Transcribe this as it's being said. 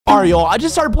All right, y'all. I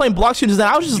just started playing Blox just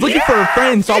now. I was just looking for a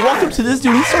friend, so I walked up to this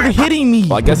dude. He started hitting me.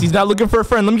 Well, I guess he's not looking for a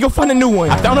friend. Let me go find a new one.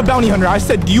 I found a bounty hunter. I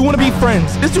said, do you want to be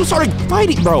friends? This dude started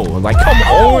fighting, bro. Like, come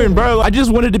on, bro. I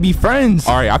just wanted to be friends.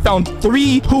 All right, I found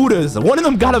 3 Hudas. One of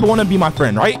them gotta want to be my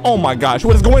friend, right? Oh my gosh,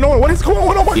 what is going on? What is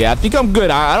going on? Yeah, I think I'm good.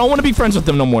 I don't want to be friends with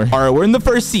them no more. All right, we're in the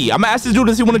first seat. I'm gonna ask this dude,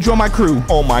 does he want to join my crew?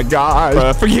 Oh my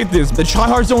god, forget this. The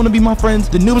tryhards don't want to be my friends.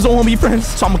 The noobs don't want to be friends.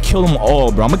 So I'm gonna kill them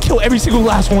all, bro. I'm gonna kill every single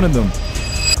last one of them.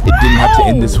 It didn't have to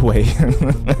end this way.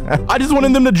 I just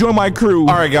wanted them to join my crew.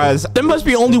 All right, guys. There must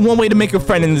be only one way to make a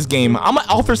friend in this game. I'm gonna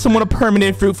offer someone a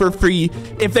permanent fruit for free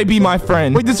if they be my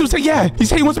friend. Wait, this dude said, yeah. He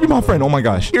said he wants to be my friend. Oh my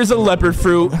gosh. Here's a leopard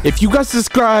fruit. If you guys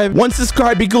subscribe, 1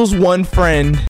 subscribe equals 1 friend.